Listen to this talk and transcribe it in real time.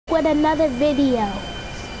with another video.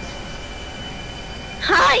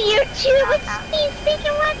 Hi YouTube, it's Steve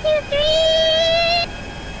speaking 1, 2,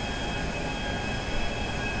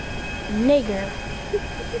 3. Nigger.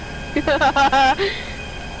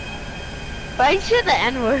 Why should the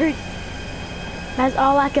N-word? That's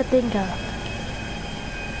all I could think of.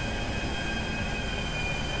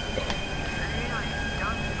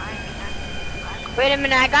 Wait a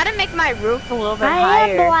minute, I gotta make my roof a little bit higher. I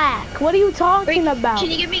am black. What are you talking about?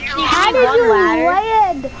 Can you give me, How did you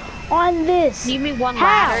land on this? Give me one How?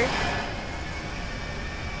 ladder.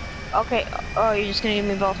 Okay. Oh, you're just gonna give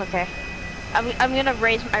me both. Okay. I'm gonna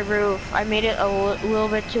raise my roof. I made it a little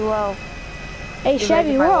bit too low. Hey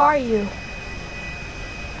Chevy, where are you?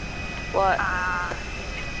 What?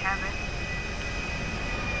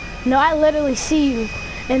 No, I literally see you,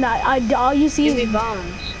 and all you see Give is me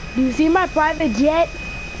bones. Do you see my private jet?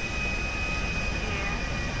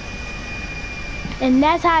 And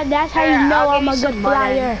that's how you know I'm a good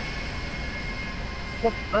flyer.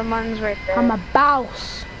 The money's right there. I'm a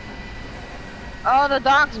boss. Oh, the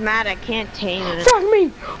dog's mad. I can't tame it. Fuck me!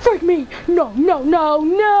 Fuck me! No, no, no,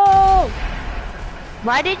 no!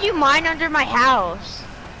 Why did you mine under my house?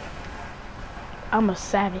 I'm a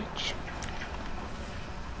savage.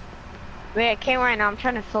 Wait, I can't right now. I'm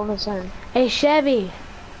trying to fill this in. Hey Chevy.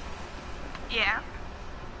 Yeah.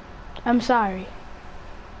 I'm sorry.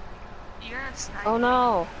 You're a sniper. Oh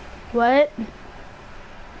no. What?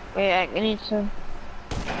 Wait, I need to.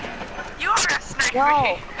 You are a sniper.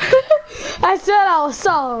 No. I said I was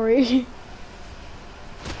sorry.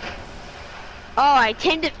 Oh, I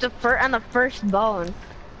tamed it on the first bone.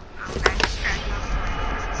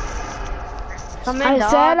 Come in, I dog.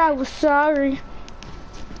 said I was sorry.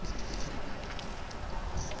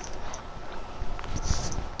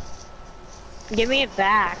 Give me it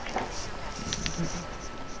back.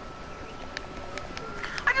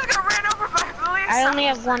 I just got ran over by a police. I only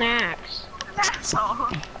have one axe. Asshole.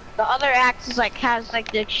 The other axe is has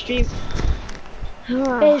the extreme.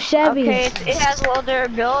 Hey Chevy. Okay, it has low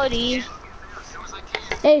durability.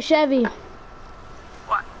 Hey Chevy.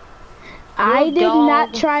 What? I did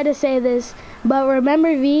not try to say this, but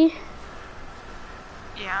remember V?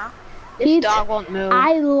 Yeah. This dog won't move.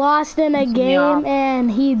 I lost in a game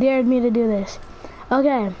and he dared me to do this.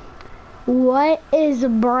 Okay. What is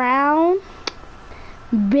brown,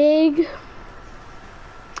 big,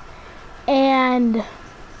 and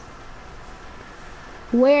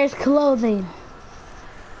wears clothing?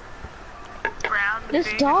 Brown, This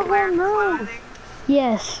big, dog wear won't move. clothing.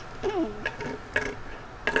 Yes. I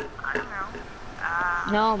don't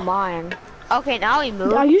know. No, mine. Okay, now he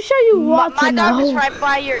moved. Are you sure you want My to dog is know? right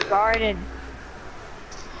by your garden.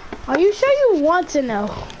 Are you sure you want to know?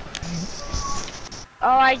 Oh,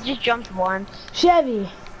 I just jumped once. Chevy,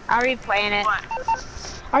 I'll replant it. What?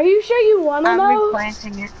 are you sure you want to I'm know?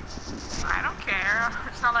 replanting it. I don't care.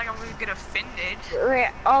 It's not like I'm gonna get offended. Wait,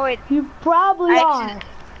 oh wait. You probably are.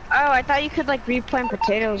 Oh, I thought you could like replant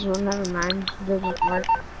potatoes. Well, never mind. It doesn't work.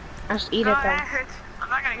 I'll just eat No, it then. I'm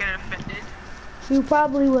not gonna get offended. You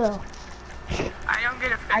probably will. I don't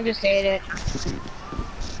get offended. I just ate it.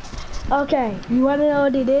 Okay, you want to know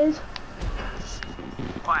what it is?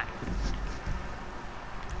 What?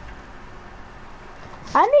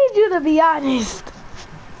 I need you to be honest.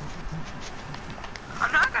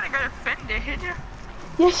 I'm not gonna get offended.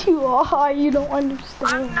 Yes, you are. You don't I'm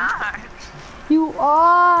understand. not. You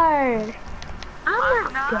are.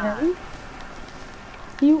 I'm not. Okay.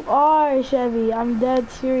 You are, Chevy. I'm dead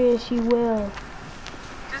serious. You will.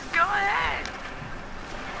 Just go ahead.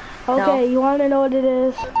 Okay, No. you want to know what it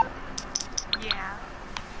is? Yeah.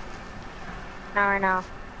 Not right now.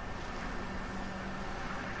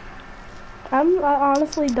 I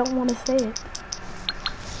honestly don't want to say it.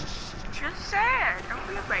 Just say it. Don't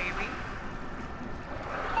be a baby.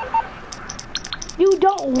 You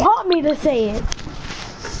don't want me to say it.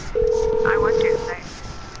 I want you to say it.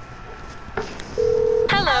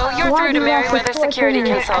 Hello, you're Why through to do you have to Meriwether force Security me?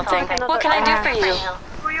 Consulting. What can I do for you?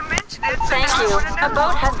 Well, you mentioned it. So Thank now I you. wanna know. A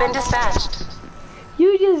boat has been dispatched.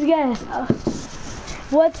 You just guessed.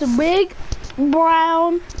 What's big,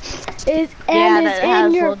 brown, is and that is has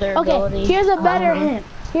in your. full durability. Okay, here's a better hint.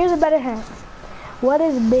 Here's a better hint. What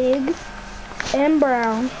is big and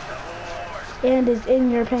brown and is in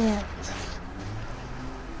your pants?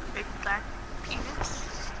 Big black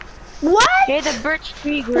penis. What? Okay, the birch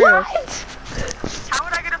tree grew. What? How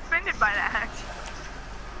would I get offended by that?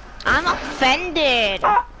 I'm offended.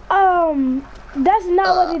 That's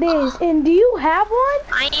not what it is. And do you have one?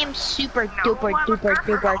 I am super No, duper I'm a duper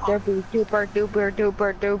duper girl. duper duper duper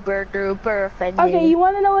duper duper duper offended. Okay, you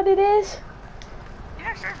want to know what it is?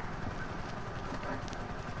 Yeah, sure.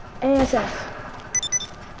 ASF.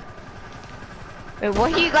 Wait,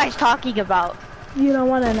 what are you guys talking about? You don't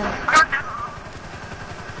want to know.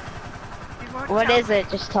 What is it?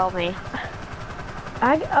 Just tell me.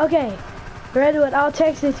 Okay. Redwood, I'll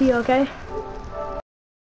text it to you, okay?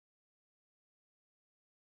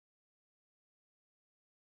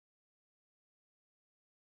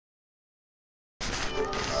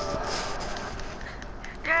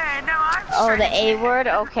 Yeah, no, I'm Oh, the straight. A word?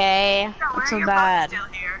 Okay. Yeah, Not where so your bad. butt's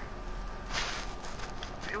still here.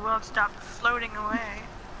 It won't stop floating away.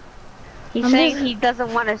 He's I'm saying just- he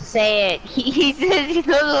doesn't want to say it. He says he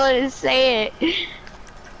doesn't want to say it.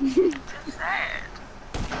 Just say it.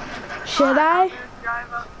 Should I'm I? gonna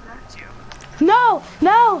drive up next to you. No,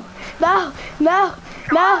 no, no, no,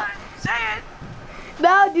 Come no, on, say it.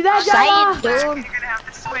 no, do not Say drive it, off. dude. You're gonna have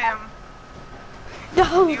to swim.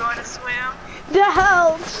 No, Do you want to swim?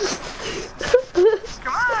 no.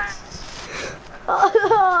 Come on.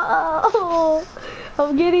 Oh,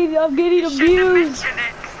 I'm getting You shouldn't have abused. mentioned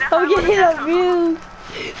it, 'cause now I I'm wanna getting know.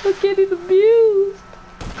 abused. I'm getting abused.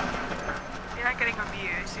 You're not getting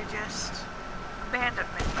abused, you're just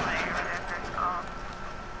abandonment play or whatever it's called.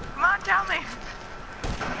 Come on, tell me.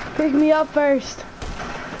 Pick me up first.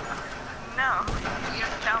 No, you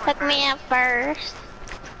have to tell me Pick first. me up first.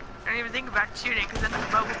 Don't even think about shooting, because then the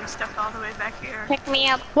boat will be stuck all the way back here. Pick me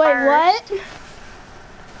up Wait, first. what?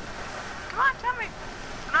 Come on, tell me.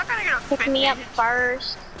 I'm not gonna get offended. Pick me up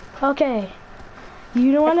first. Okay.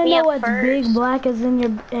 You don't want to me know up what's big, first. black is in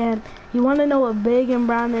your, and you want to know what big and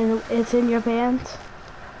brown is in your pants?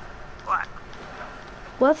 What?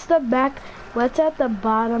 What's at the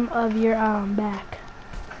bottom of your back?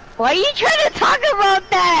 Why are you trying to talk about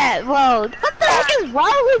that? Whoa, what the heck is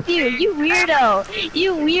wrong with you? You weirdo.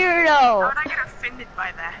 You How weirdo. would I get offended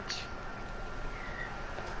by that?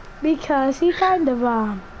 Because he kind of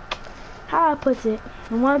how I put it,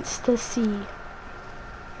 wants to see.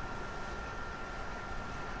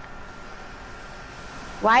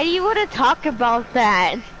 Why do you want to talk about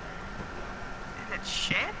that? Is it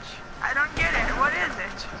shit? I don't get it. What is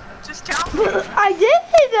it? Just tell me. I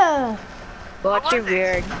did. Well, What you're was it?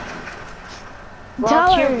 weird. Tell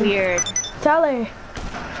Well, you're her. weird. Tell her.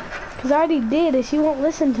 Cause I already did, and she won't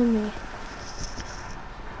listen to me.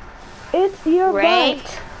 It's your Ray?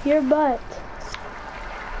 butt. Your butt.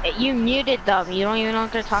 You muted them. You don't even know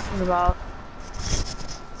what they're talking about.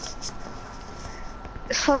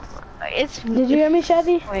 So, it's. Did you hear me,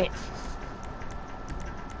 Chevy? Wait.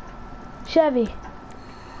 Chevy.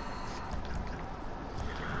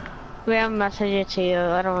 Wait, I'm messaging it to you.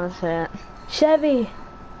 I don't want to say it. Chevy.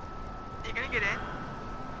 You're gonna get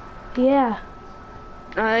in. Yeah.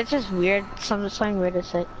 It's just weird. Something weird to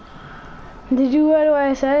say. Did you hear what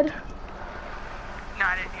I said? No,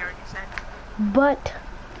 I didn't hear what you said. Butt.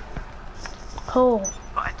 Hole.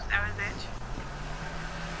 But that was it.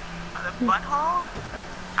 Oh, the butthole?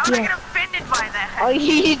 How would I Yeah. get offended by that? Oh,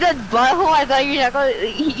 you said butthole? I thought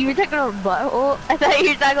you were talking about butthole. I thought you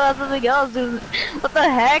were talking about something else. Dude. What the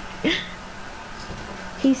heck?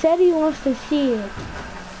 He said he wants to see it.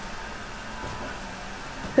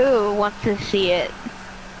 Who wants to see it?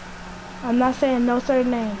 I'm not saying no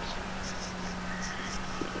certain names.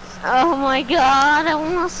 Oh my god, I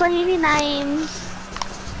won't say any names.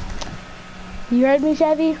 You heard me,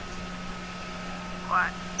 Chevy?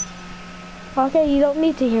 What? Okay, you don't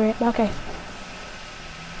need to hear it. Okay.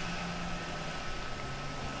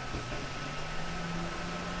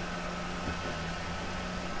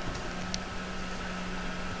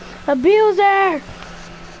 Abuser!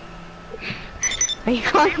 Are you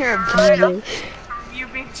calling her a Right bully? up from you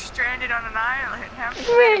being stranded on an island. How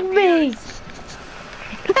Frick me!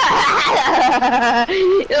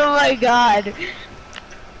 Oh my god.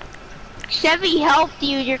 Chevy helped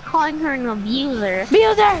you, you're calling her an abuser.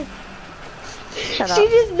 Abuser! Shut She up.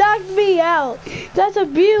 just knocked me out. That's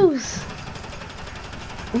abuse.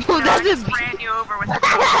 Well, that's just abuse. ran you over with a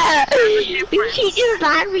boat. She just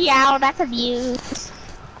knocked me out, that's abuse.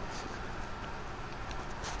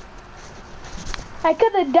 I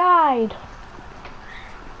could have died.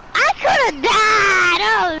 I could have died,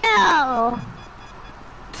 oh no.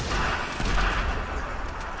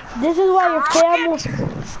 This is why your family...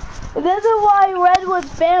 This is why Redwood's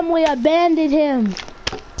family abandoned him.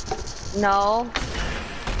 No,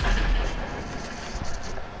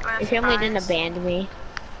 Wanna your family didn't surprise? abandon me.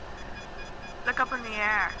 Look up in the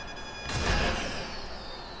air.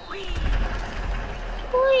 Whee!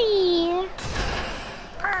 Whee!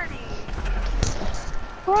 Party!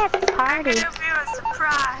 What I'm party? gonna be a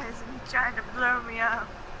surprise and you trying to blow me up.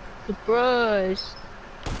 Surprise.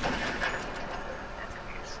 That's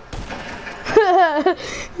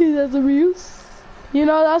abuse. That's abuse. You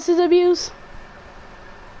know what else is abuse?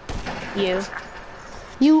 You.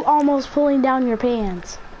 You almost pulling down your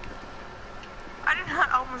pants. I did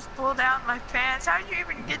not almost pull down my pants. How did you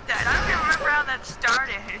even get that? I don't even remember how that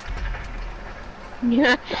started.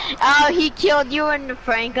 Oh, he killed you in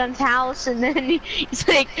Franklin's house, and then he's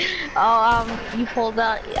like, "Oh, you pulled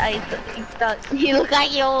out. You look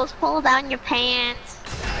like you almost pulled down your pants."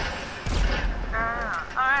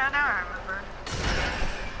 I remember.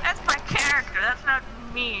 That's my character. That's not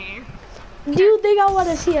me. Do you think I want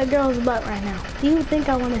to see a girl's butt right now? Do you think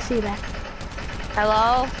I want to see that?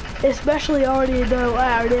 Hello? Especially already though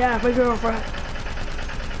I already have a girlfriend.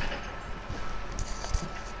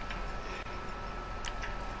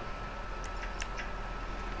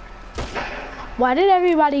 Why did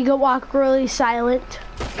everybody go walk really silent?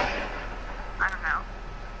 I don't know.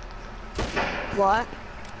 What?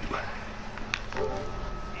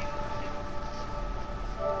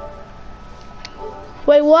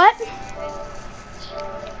 Wait, what?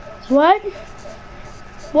 What?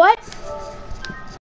 What?